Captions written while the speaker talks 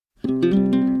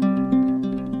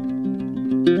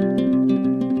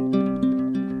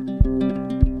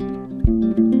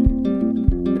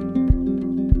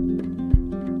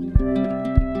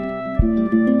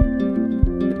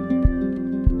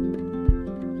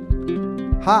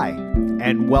Hi,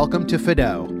 and welcome to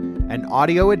Fido, an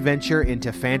audio adventure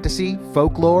into fantasy,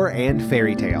 folklore, and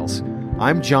fairy tales.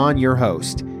 I'm John, your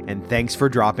host, and thanks for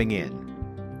dropping in.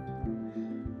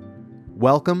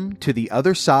 Welcome to the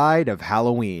other side of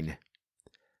Halloween.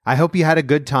 I hope you had a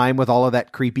good time with all of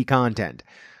that creepy content.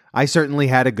 I certainly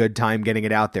had a good time getting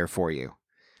it out there for you.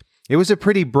 It was a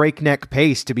pretty breakneck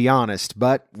pace, to be honest,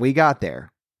 but we got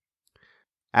there.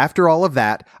 After all of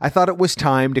that, I thought it was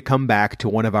time to come back to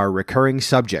one of our recurring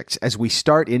subjects as we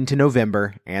start into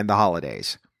November and the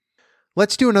holidays.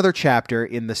 Let's do another chapter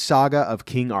in the saga of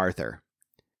King Arthur.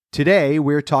 Today,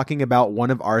 we're talking about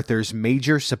one of Arthur's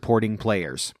major supporting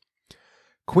players.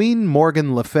 Queen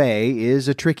Morgan Le Fay is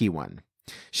a tricky one.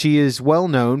 She is well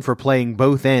known for playing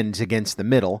both ends against the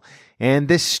middle, and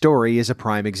this story is a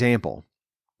prime example.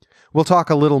 We'll talk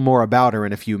a little more about her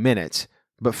in a few minutes,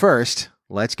 but first,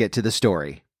 let's get to the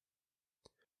story.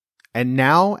 And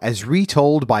now, as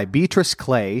retold by Beatrice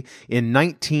Clay in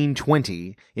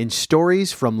 1920 in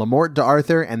Stories from Le Morte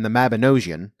d'Arthur and the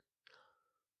Mabinogion,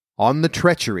 On the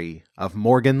Treachery of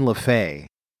Morgan Le Fay.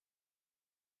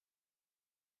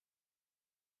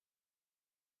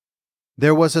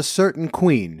 There was a certain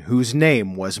queen whose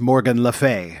name was Morgan Le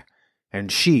Fay,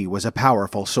 and she was a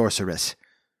powerful sorceress.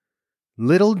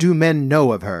 Little do men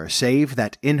know of her, save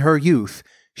that in her youth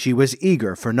she was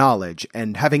eager for knowledge,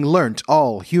 and having learnt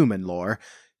all human lore,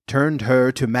 turned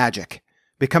her to magic,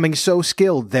 becoming so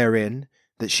skilled therein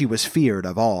that she was feared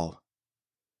of all.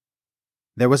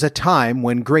 There was a time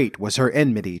when great was her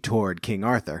enmity toward King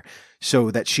Arthur,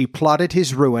 so that she plotted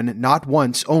his ruin not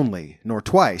once only, nor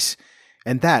twice,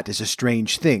 and that is a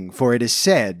strange thing, for it is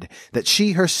said that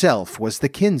she herself was the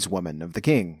kinswoman of the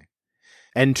king.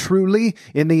 And truly,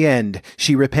 in the end,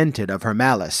 she repented of her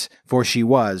malice, for she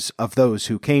was of those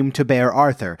who came to bear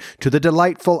Arthur to the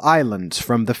delightful islands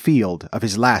from the field of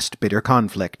his last bitter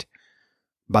conflict.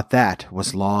 But that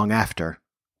was long after.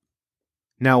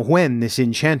 Now when this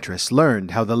enchantress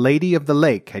learned how the Lady of the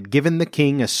Lake had given the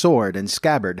king a sword and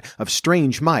scabbard of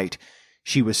strange might,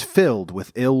 she was filled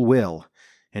with ill will,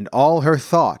 and all her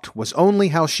thought was only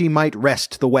how she might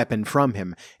wrest the weapon from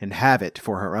him and have it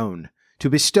for her own, to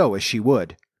bestow as she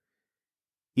would.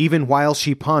 Even while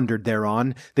she pondered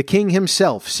thereon, the king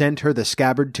himself sent her the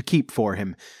scabbard to keep for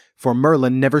him, for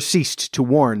Merlin never ceased to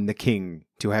warn the king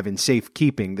to have in safe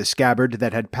keeping the scabbard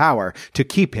that had power to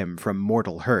keep him from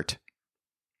mortal hurt.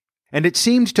 And it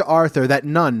seemed to Arthur that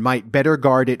none might better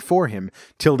guard it for him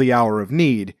till the hour of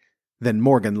need than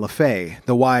Morgan Le Fay,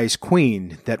 the wise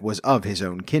queen that was of his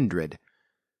own kindred.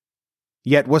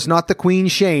 Yet was not the queen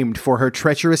shamed for her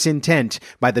treacherous intent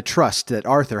by the trust that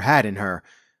Arthur had in her,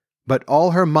 but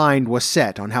all her mind was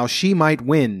set on how she might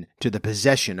win to the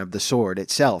possession of the sword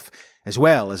itself, as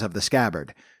well as of the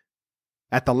scabbard.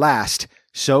 At the last,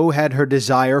 so had her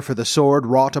desire for the sword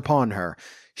wrought upon her,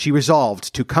 she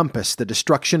resolved to compass the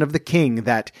destruction of the king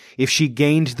that, if she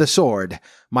gained the sword,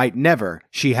 might never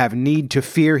she have need to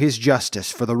fear his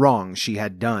justice for the wrong she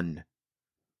had done.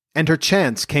 And her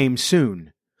chance came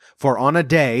soon. For on a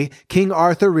day King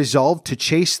Arthur resolved to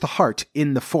chase the hart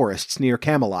in the forests near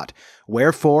Camelot,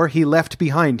 wherefore he left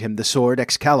behind him the sword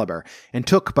Excalibur, and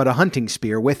took but a hunting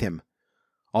spear with him.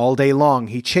 All day long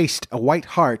he chased a white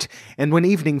hart, and when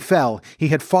evening fell he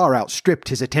had far outstripped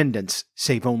his attendants,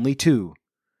 save only two,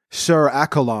 Sir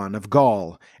Accolon of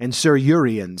Gaul, and Sir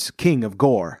Uriens, King of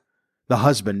Gore, the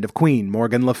husband of Queen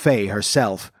Morgan Le Fay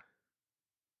herself.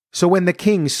 So when the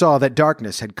king saw that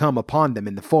darkness had come upon them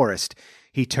in the forest,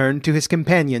 he turned to his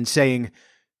companions, saying,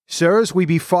 Sirs, we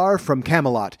be far from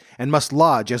Camelot, and must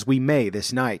lodge as we may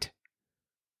this night.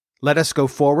 Let us go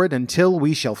forward until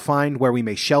we shall find where we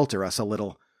may shelter us a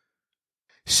little.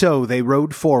 So they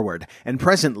rode forward, and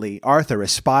presently Arthur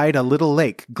espied a little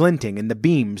lake glinting in the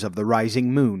beams of the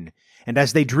rising moon, and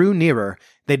as they drew nearer,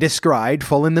 they descried,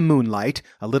 full in the moonlight,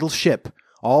 a little ship,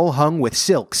 all hung with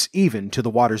silks even to the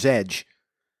water's edge.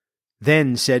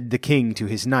 Then said the king to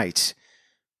his knights,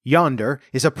 Yonder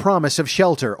is a promise of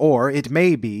shelter, or, it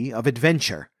may be, of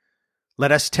adventure.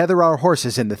 Let us tether our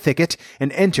horses in the thicket,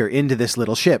 and enter into this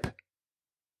little ship.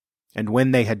 And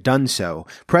when they had done so,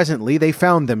 presently they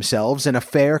found themselves in a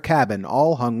fair cabin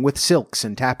all hung with silks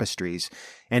and tapestries,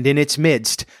 and in its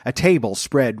midst a table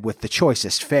spread with the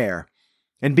choicest fare.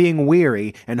 And being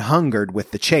weary and hungered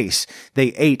with the chase, they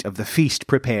ate of the feast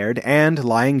prepared, and,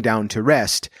 lying down to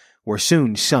rest, were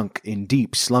soon sunk in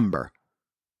deep slumber.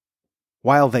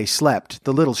 While they slept,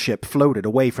 the little ship floated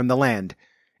away from the land,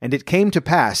 and it came to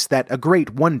pass that a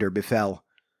great wonder befell.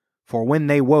 For when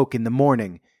they woke in the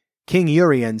morning, King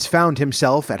Uriens found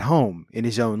himself at home in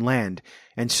his own land,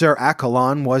 and Sir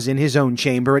Accolon was in his own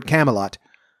chamber at Camelot.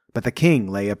 But the king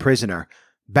lay a prisoner,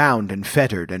 bound and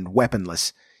fettered and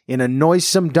weaponless, in a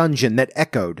noisome dungeon that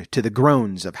echoed to the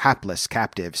groans of hapless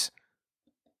captives.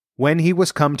 When he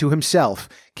was come to himself,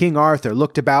 King Arthur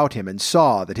looked about him and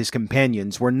saw that his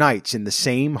companions were knights in the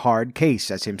same hard case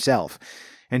as himself,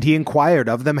 and he inquired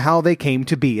of them how they came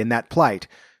to be in that plight.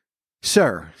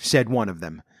 "Sir," said one of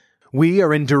them, "we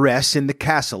are in duress in the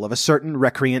castle of a certain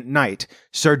recreant knight,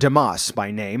 Sir Damas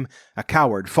by name, a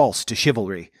coward false to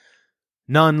chivalry.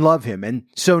 None love him, and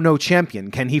so no champion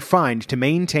can he find to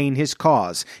maintain his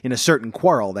cause in a certain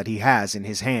quarrel that he has in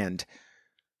his hand.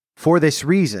 For this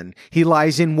reason he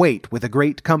lies in wait with a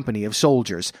great company of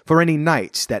soldiers for any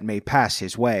knights that may pass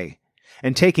his way,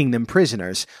 and taking them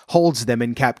prisoners, holds them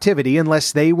in captivity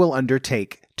unless they will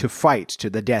undertake to fight to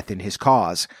the death in his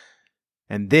cause.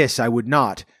 And this I would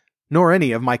not, nor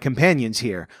any of my companions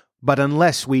here, but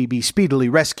unless we be speedily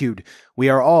rescued, we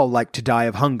are all like to die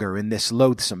of hunger in this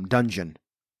loathsome dungeon."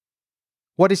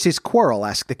 "What is his quarrel?"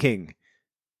 asked the king.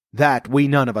 "That we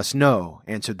none of us know,"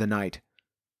 answered the knight.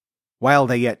 While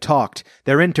they yet talked,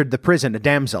 there entered the prison a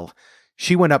damsel.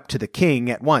 She went up to the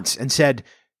king at once, and said,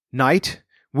 "Knight,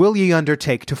 will ye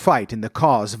undertake to fight in the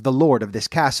cause of the lord of this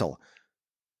castle?"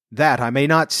 "That I may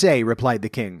not say," replied the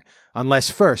king, "unless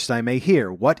first I may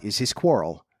hear what is his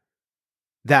quarrel."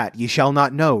 "That ye shall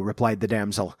not know," replied the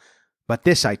damsel. "But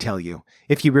this I tell you,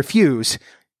 if ye refuse,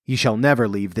 ye shall never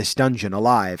leave this dungeon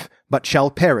alive, but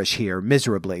shall perish here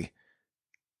miserably."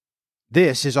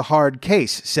 "This is a hard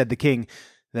case," said the king,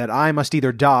 "that I must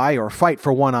either die or fight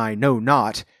for one I know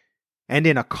not, and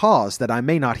in a cause that I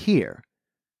may not hear.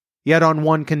 Yet on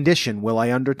one condition will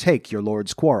I undertake your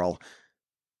lord's quarrel,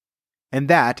 and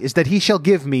that is that he shall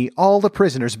give me all the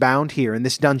prisoners bound here in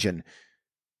this dungeon."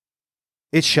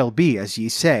 "It shall be as ye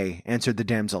say," answered the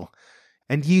damsel,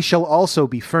 "and ye shall also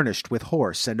be furnished with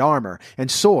horse and armour and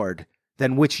sword,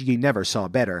 than which ye never saw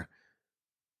better."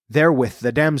 Therewith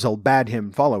the damsel bade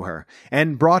him follow her,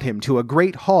 and brought him to a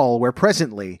great hall where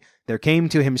presently there came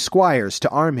to him squires to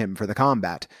arm him for the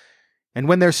combat. And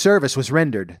when their service was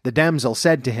rendered, the damsel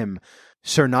said to him,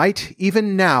 "Sir knight,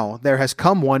 even now there has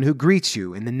come one who greets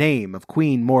you in the name of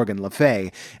Queen Morgan le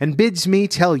Fay, and bids me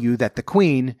tell you that the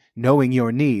queen, knowing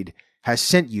your need, has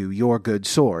sent you your good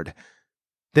sword."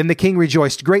 Then the king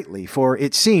rejoiced greatly, for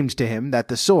it seemed to him that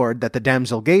the sword that the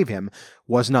damsel gave him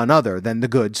was none other than the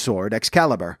good sword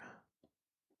Excalibur.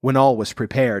 When all was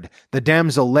prepared, the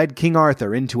damsel led King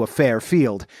Arthur into a fair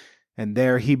field, and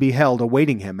there he beheld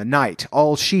awaiting him a knight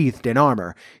all sheathed in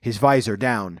armour, his visor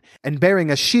down, and bearing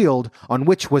a shield on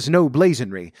which was no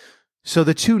blazonry. So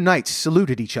the two knights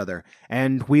saluted each other,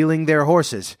 and, wheeling their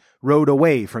horses, rode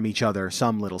away from each other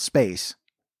some little space.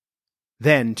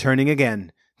 Then, turning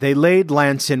again, they laid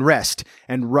lance in rest,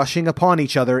 and rushing upon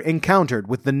each other encountered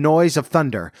with the noise of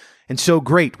thunder, and so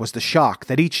great was the shock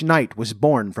that each knight was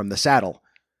borne from the saddle.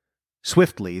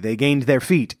 Swiftly they gained their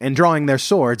feet, and drawing their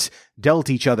swords, dealt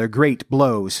each other great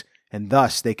blows, and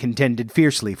thus they contended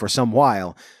fiercely for some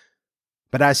while.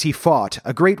 But as he fought,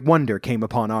 a great wonder came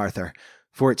upon Arthur,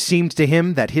 for it seemed to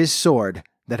him that his sword,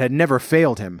 that had never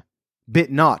failed him,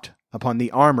 bit not upon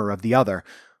the armour of the other,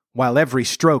 while every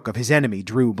stroke of his enemy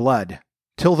drew blood,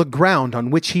 till the ground on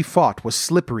which he fought was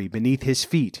slippery beneath his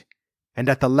feet, and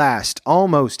at the last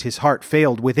almost his heart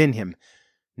failed within him,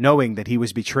 knowing that he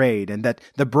was betrayed, and that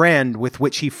the brand with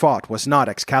which he fought was not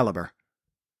Excalibur.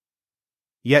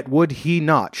 Yet would he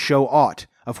not show aught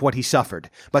of what he suffered,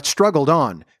 but struggled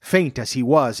on, faint as he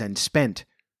was and spent,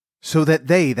 so that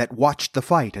they that watched the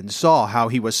fight and saw how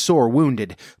he was sore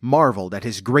wounded marvelled at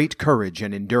his great courage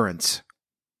and endurance.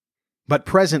 But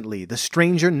presently the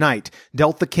stranger knight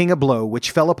dealt the king a blow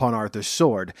which fell upon Arthur's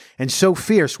sword, and so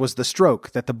fierce was the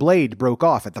stroke that the blade broke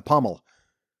off at the pommel.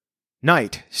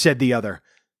 "Knight," said the other,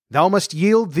 "thou must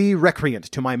yield thee recreant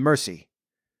to my mercy."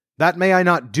 "That may I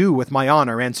not do with my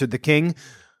honour," answered the king,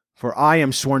 "for I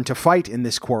am sworn to fight in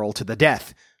this quarrel to the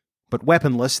death, but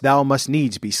weaponless thou must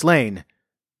needs be slain.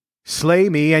 Slay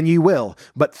me an ye will,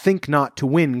 but think not to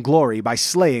win glory by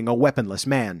slaying a weaponless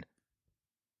man."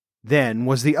 Then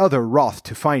was the other wroth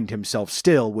to find himself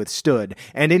still withstood,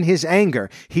 and in his anger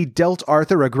he dealt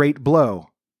Arthur a great blow.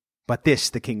 But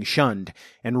this the king shunned,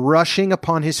 and rushing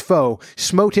upon his foe,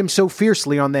 smote him so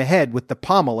fiercely on the head with the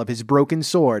pommel of his broken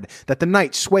sword that the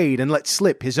knight swayed and let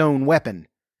slip his own weapon.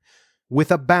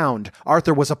 With a bound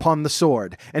Arthur was upon the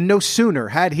sword, and no sooner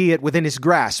had he it within his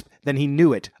grasp than he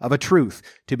knew it, of a truth,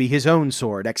 to be his own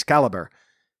sword Excalibur.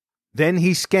 Then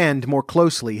he scanned more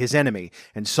closely his enemy,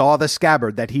 and saw the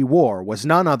scabbard that he wore was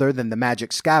none other than the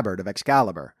magic scabbard of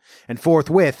Excalibur, and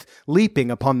forthwith,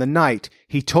 leaping upon the knight,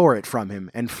 he tore it from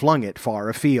him and flung it far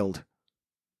afield.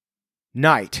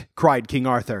 "Knight," cried King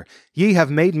Arthur, "ye have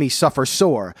made me suffer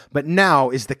sore, but now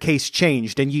is the case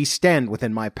changed, and ye stand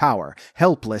within my power,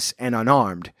 helpless and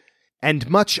unarmed. And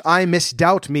much I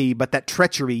misdoubt me, but that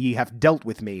treachery ye have dealt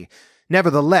with me.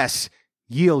 Nevertheless,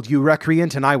 yield you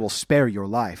recreant, and I will spare your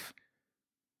life.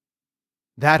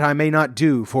 That I may not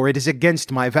do, for it is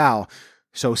against my vow,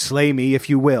 so slay me if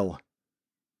you will.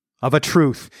 Of a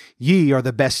truth, ye are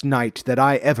the best knight that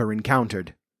I ever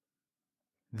encountered."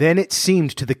 Then it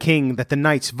seemed to the king that the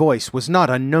knight's voice was not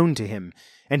unknown to him,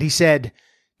 and he said,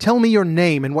 "Tell me your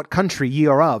name and what country ye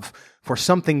are of, for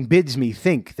something bids me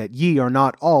think that ye are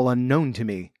not all unknown to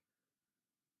me."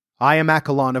 "I am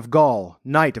Accolon of Gaul,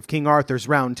 knight of King Arthur's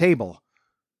Round Table."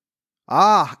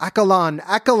 "Ah, Accolon,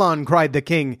 Accolon," cried the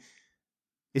king,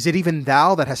 "is it even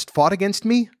thou that hast fought against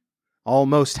me?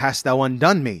 Almost hast thou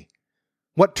undone me.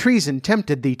 What treason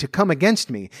tempted thee to come against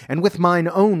me, and with mine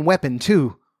own weapon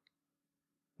too?"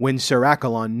 When Sir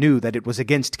Accolon knew that it was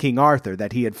against King Arthur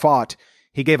that he had fought,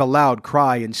 he gave a loud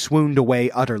cry and swooned away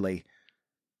utterly.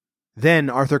 Then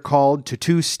Arthur called to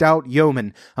 2 stout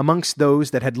yeomen amongst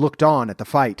those that had looked on at the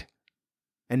fight,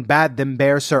 and bade them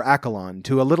bear Sir Accolon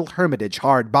to a little hermitage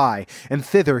hard by, and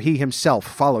thither he himself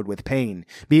followed with pain,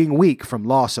 being weak from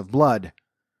loss of blood.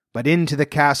 But into the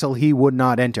castle he would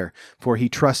not enter, for he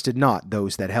trusted not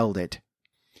those that held it.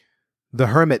 The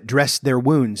hermit dressed their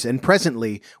wounds, and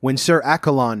presently, when Sir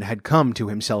Accolon had come to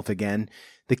himself again,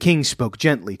 the king spoke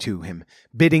gently to him,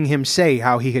 bidding him say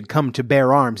how he had come to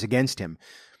bear arms against him.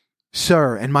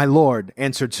 "Sir and my lord,"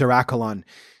 answered Sir Accolon,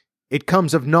 "it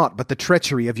comes of naught but the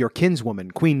treachery of your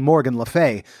kinswoman, Queen Morgan le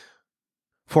Fay.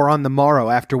 For on the morrow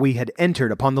after we had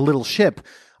entered upon the little ship,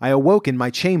 I awoke in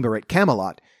my chamber at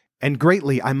Camelot, and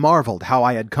greatly I marvelled how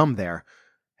I had come there.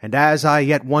 And as I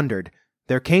yet wondered,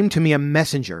 there came to me a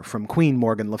messenger from Queen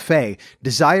Morgan le Fay,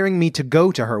 desiring me to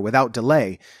go to her without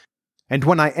delay. And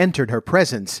when I entered her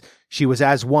presence, she was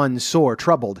as one sore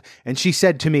troubled, and she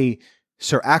said to me,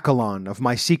 'Sir Accolon, of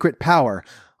my secret power,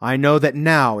 I know that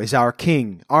now is our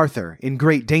king, Arthur, in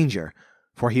great danger,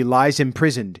 for he lies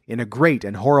imprisoned in a great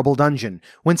and horrible dungeon,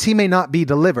 whence he may not be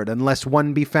delivered unless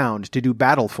one be found to do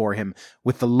battle for him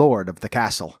with the lord of the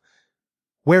castle.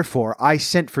 Wherefore I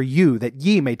sent for you, that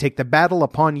ye may take the battle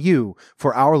upon you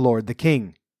for our lord the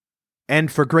king.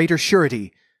 And for greater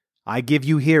surety, I give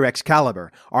you here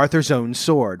Excalibur, Arthur's own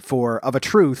sword, for, of a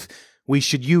truth, we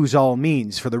should use all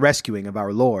means for the rescuing of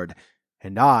our lord.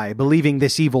 And I, believing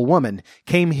this evil woman,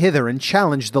 came hither and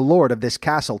challenged the lord of this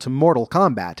castle to mortal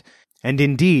combat. And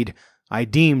indeed, I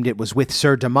deemed it was with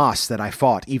Sir Damas that I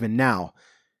fought even now.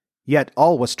 Yet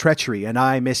all was treachery, and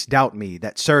I misdoubt me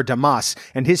that Sir Damas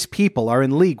and his people are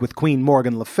in league with Queen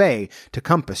Morgan le Fay to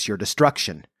compass your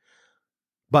destruction.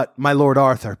 But, my lord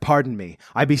Arthur, pardon me,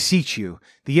 I beseech you,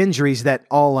 the injuries that,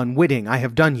 all unwitting, I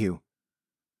have done you."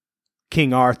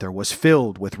 King Arthur was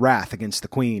filled with wrath against the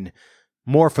queen,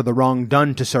 more for the wrong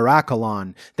done to Sir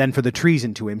Accolon than for the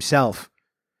treason to himself.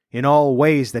 In all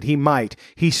ways that he might,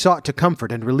 he sought to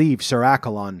comfort and relieve Sir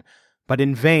Accolon, but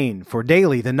in vain, for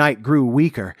daily the knight grew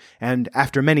weaker, and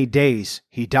after many days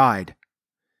he died.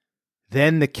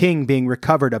 Then the king, being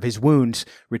recovered of his wounds,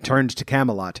 returned to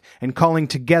Camelot, and calling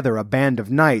together a band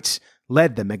of knights,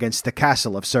 led them against the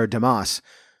castle of Sir Damas.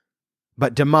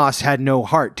 But Damas had no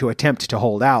heart to attempt to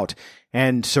hold out,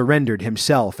 and surrendered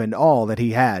himself and all that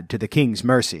he had to the king's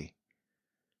mercy.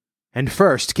 And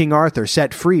first King Arthur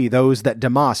set free those that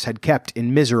Damas had kept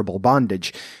in miserable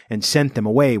bondage, and sent them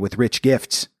away with rich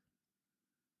gifts.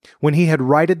 When he had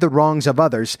righted the wrongs of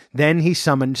others, then he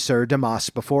summoned Sir Damas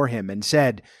before him, and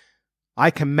said, "I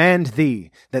command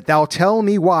thee that thou tell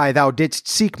me why thou didst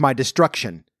seek my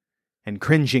destruction." And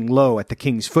cringing low at the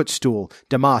king's footstool,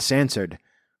 Damas answered,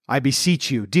 "I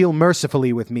beseech you, deal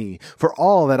mercifully with me, for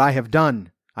all that I have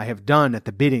done at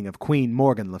the bidding of Queen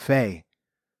Morgan le Fay."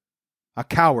 "A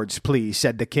coward's plea,"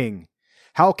 said the king.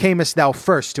 "How camest thou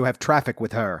first to have traffic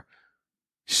with her?"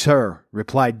 "Sir,"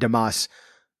 replied Damas,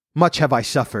 "much have I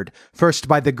suffered, first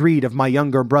by the greed of my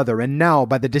younger brother, and now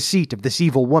by the deceit of this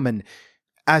evil woman,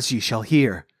 as ye shall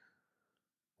hear.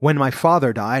 When my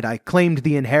father died, I claimed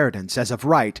the inheritance as of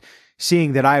right,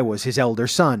 seeing that I was his elder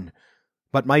son.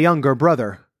 But my younger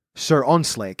brother, Sir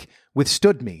Ontzlake,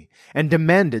 withstood me, and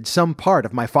demanded some part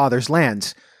of my father's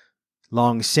lands.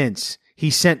 Long since, he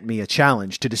sent me a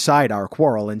challenge to decide our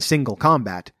quarrel in single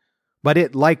combat, but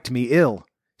it liked me ill,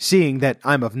 seeing that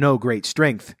I'm of no great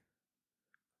strength.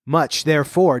 Much,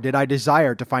 therefore, did I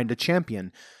desire to find a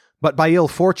champion, but by ill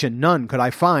fortune none could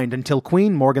I find until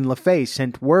Queen Morgan le Fay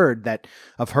sent word that,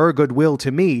 of her good will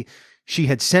to me, she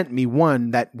had sent me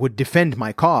one that would defend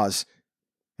my cause.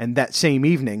 And that same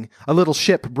evening a little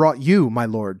ship brought you, my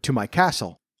lord, to my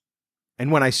castle.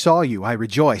 And when I saw you, I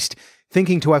rejoiced,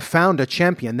 thinking to have found a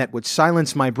champion that would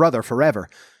silence my brother forever.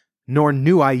 Nor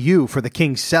knew I you for the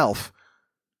king's self.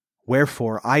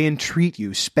 Wherefore I entreat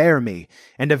you, spare me,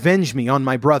 and avenge me on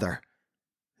my brother.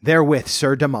 Therewith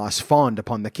Sir Damas fawned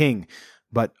upon the king,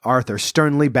 but Arthur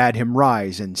sternly bade him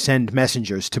rise and send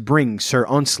messengers to bring Sir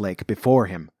Ontzlake before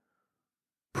him.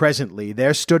 Presently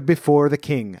there stood before the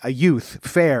king a youth,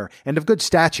 fair and of good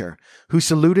stature, who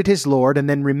saluted his lord and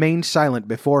then remained silent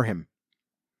before him.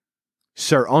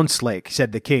 Sir Ontzlake,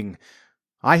 said the king,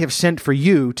 I have sent for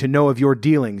you to know of your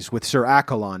dealings with Sir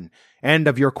Accolon, and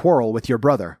of your quarrel with your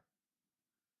brother.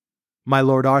 My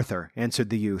lord Arthur, answered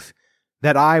the youth,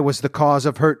 that I was the cause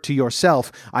of hurt to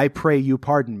yourself, I pray you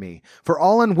pardon me, for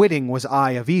all unwitting was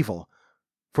I of evil.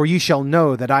 For ye shall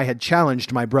know that I had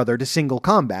challenged my brother to single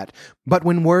combat, but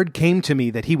when word came to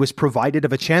me that he was provided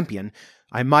of a champion,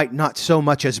 I might not so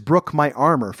much as brook my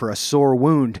armor for a sore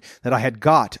wound that I had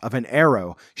got of an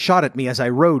arrow shot at me as I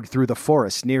rode through the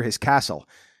forest near his castle.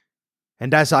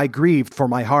 And as I grieved for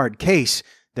my hard case,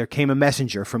 there came a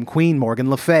messenger from Queen Morgan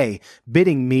le Fay,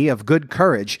 bidding me of good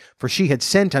courage, for she had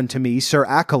sent unto me Sir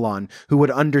Accolon, who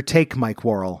would undertake my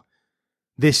quarrel.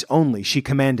 This only she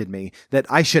commanded me, that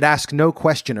I should ask no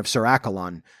question of Sir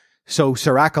Accolon. So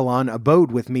Sir Accolon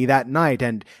abode with me that night,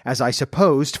 and, as I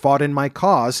supposed, fought in my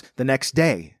cause the next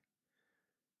day.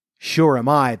 Sure am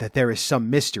I that there is some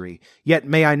mystery, yet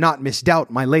may I not misdoubt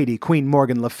my lady Queen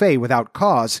Morgan le Fay without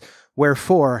cause,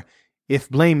 wherefore, if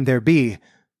blame there be,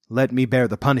 let me bear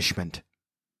the punishment.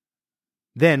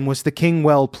 Then was the king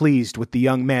well pleased with the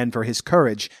young man for his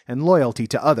courage and loyalty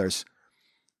to others.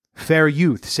 Fair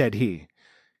youth, said he,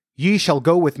 ye shall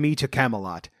go with me to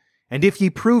Camelot, and if ye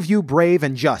prove you brave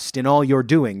and just in all your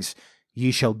doings,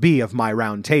 ye shall be of my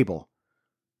round table.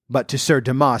 But to Sir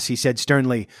Damas he said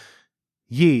sternly,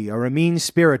 Ye are a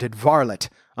mean-spirited varlet,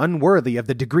 unworthy of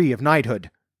the degree of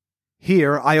knighthood.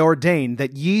 Here I ordain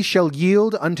that ye shall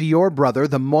yield unto your brother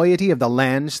the moiety of the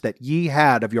lands that ye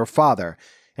had of your father,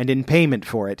 and in payment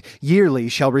for it yearly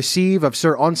shall receive of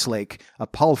Sir Ontzlake a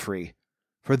palfrey,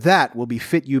 for that will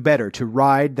befit you better to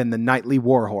ride than the knightly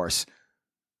war-horse.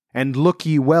 And look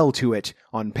ye well to it,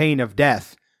 on pain of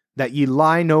death, that ye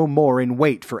lie no more in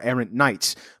wait for errant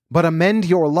knights, but amend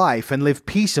your life and live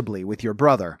peaceably with your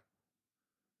brother.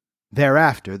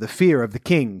 Thereafter the fear of the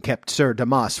king kept Sir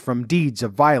Damas from deeds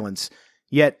of violence,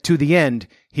 yet to the end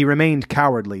he remained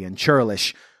cowardly and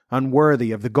churlish,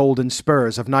 unworthy of the golden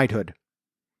spurs of knighthood.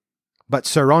 But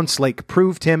Sir Ontzlake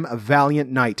proved him a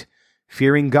valiant knight,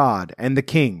 fearing God and the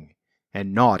king,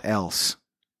 and naught else.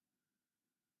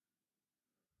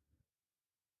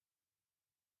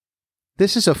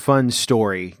 This is a fun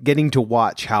story, getting to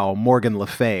watch how Morgan le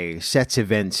Fay sets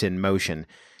events in motion,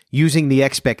 using the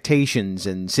expectations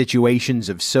and situations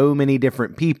of so many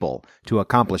different people to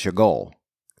accomplish a goal.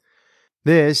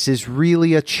 This is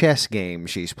really a chess game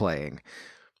she's playing.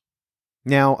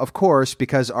 Now, of course,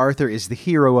 because Arthur is the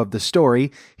hero of the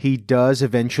story, he does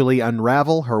eventually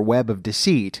unravel her web of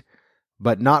deceit,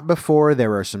 but not before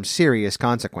there are some serious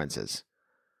consequences.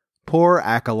 Poor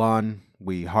Accolon,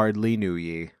 we hardly knew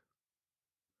ye.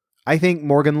 I think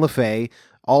Morgan le Fay,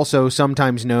 also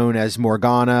sometimes known as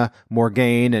Morgana,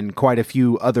 Morgaine, and quite a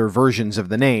few other versions of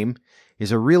the name,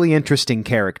 is a really interesting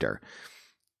character.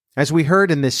 As we heard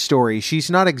in this story,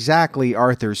 she's not exactly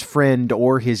Arthur's friend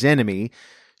or his enemy.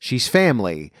 She's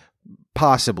family,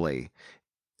 possibly.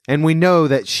 And we know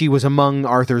that she was among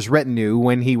Arthur's retinue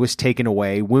when he was taken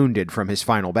away wounded from his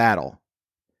final battle.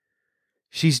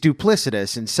 She's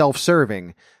duplicitous and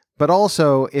self-serving, but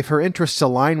also, if her interests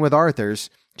align with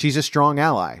Arthur's, she's a strong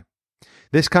ally.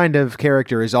 This kind of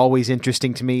character is always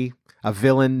interesting to me, a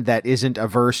villain that isn't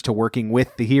averse to working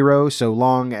with the hero so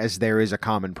long as there is a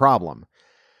common problem.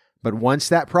 But once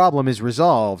that problem is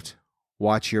resolved,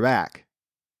 watch your back.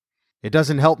 It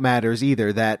doesn't help matters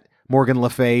either that Morgan le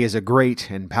Fay is a great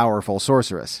and powerful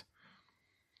sorceress.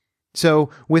 So,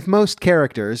 with most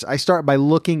characters, I start by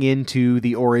looking into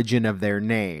the origin of their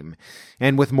name,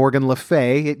 and with Morgan le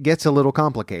Fay, it gets a little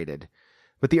complicated.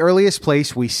 But the earliest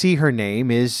place we see her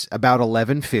name is about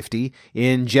 1150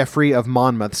 in Geoffrey of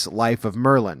Monmouth's Life of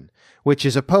Merlin, which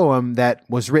is a poem that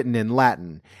was written in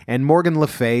Latin, and Morgan le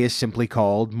Fay is simply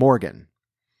called Morgan.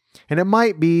 And it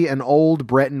might be an old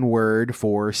Breton word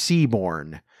for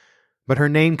sea-born, but her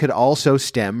name could also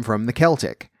stem from the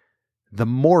Celtic. The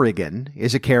Morrigan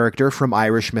is a character from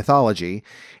Irish mythology,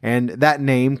 and that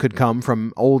name could come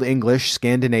from Old English,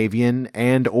 Scandinavian,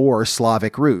 and or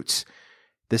Slavic roots.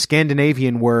 The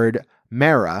Scandinavian word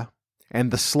Mara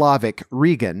and the Slavic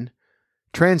Regan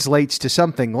translates to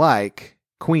something like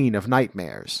Queen of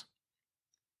Nightmares.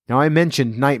 Now, I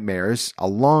mentioned nightmares a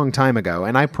long time ago,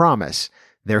 and I promise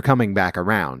they're coming back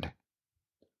around.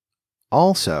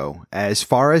 Also, as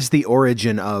far as the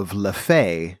origin of Le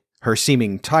Fay, her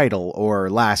seeming title or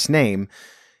last name,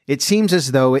 it seems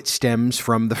as though it stems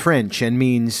from the French and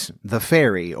means the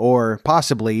fairy, or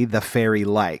possibly the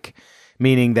fairy-like,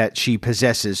 meaning that she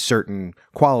possesses certain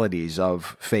qualities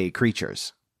of fey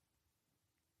creatures.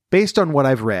 Based on what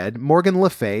I've read, Morgan Le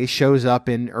Fay shows up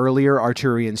in earlier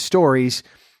Arthurian stories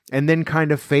and then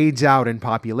kind of fades out in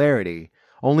popularity,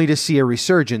 only to see a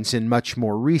resurgence in much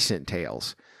more recent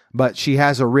tales. But she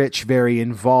has a rich, very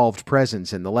involved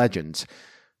presence in the legends,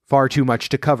 far too much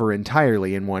to cover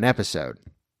entirely in one episode.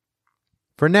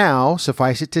 For now,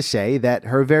 suffice it to say that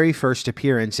her very first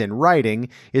appearance in writing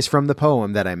is from the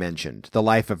poem that I mentioned, The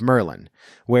Life of Merlin,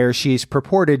 where she's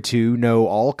purported to know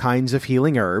all kinds of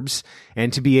healing herbs,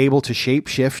 and to be able to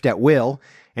shape-shift at will,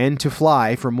 and to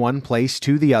fly from one place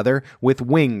to the other with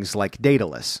wings like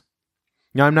Daedalus.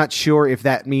 Now, I'm not sure if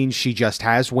that means she just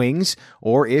has wings,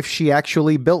 or if she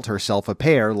actually built herself a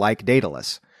pair like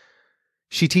Daedalus.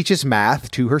 She teaches math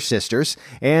to her sisters,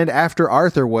 and after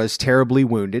Arthur was terribly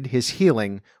wounded, his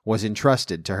healing was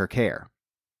entrusted to her care.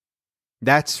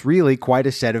 That's really quite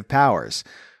a set of powers,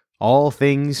 all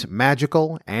things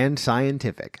magical and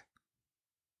scientific.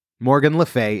 Morgan Le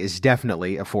Fay is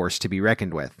definitely a force to be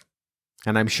reckoned with,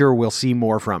 and I'm sure we'll see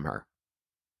more from her.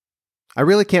 I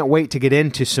really can't wait to get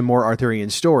into some more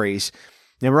Arthurian stories,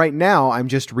 and right now I'm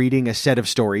just reading a set of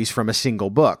stories from a single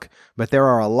book, but there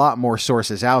are a lot more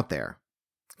sources out there.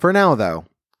 For now, though,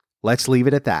 let's leave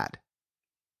it at that.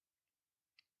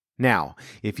 Now,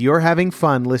 if you're having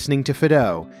fun listening to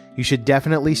Fido, you should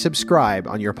definitely subscribe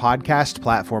on your podcast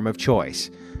platform of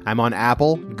choice. I'm on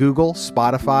Apple, Google,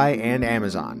 Spotify, and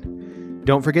Amazon.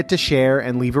 Don't forget to share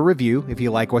and leave a review if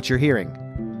you like what you're hearing.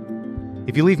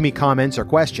 If you leave me comments or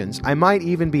questions, I might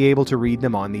even be able to read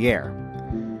them on the air.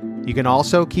 You can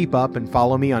also keep up and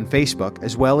follow me on Facebook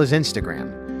as well as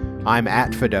Instagram. I'm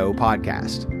at Fido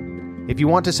Podcast. If you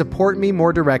want to support me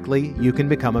more directly, you can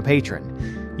become a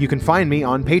patron. You can find me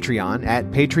on Patreon at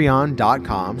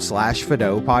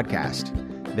patreon.com/Fido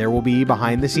Podcast. There will be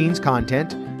behind-the-scenes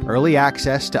content, early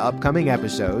access to upcoming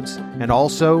episodes, and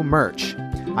also merch.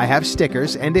 I have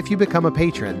stickers, and if you become a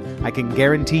patron, I can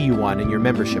guarantee you one in your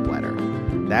membership letter.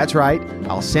 That's right,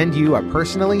 I'll send you a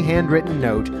personally handwritten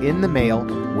note in the mail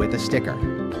with a sticker.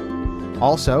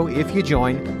 Also, if you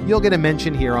join, you'll get a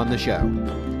mention here on the show.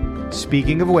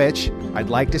 Speaking of which, I'd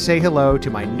like to say hello to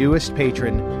my newest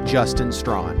patron, Justin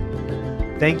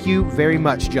Strawn. Thank you very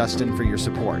much, Justin, for your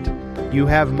support. You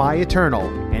have my eternal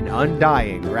and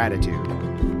undying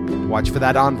gratitude. Watch for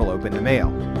that envelope in the mail.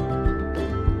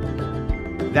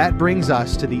 That brings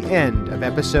us to the end of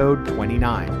episode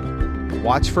 29.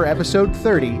 Watch for episode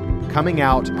 30 coming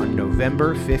out on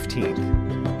November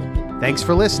 15th. Thanks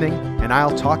for listening, and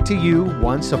I'll talk to you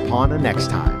once upon a next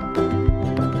time.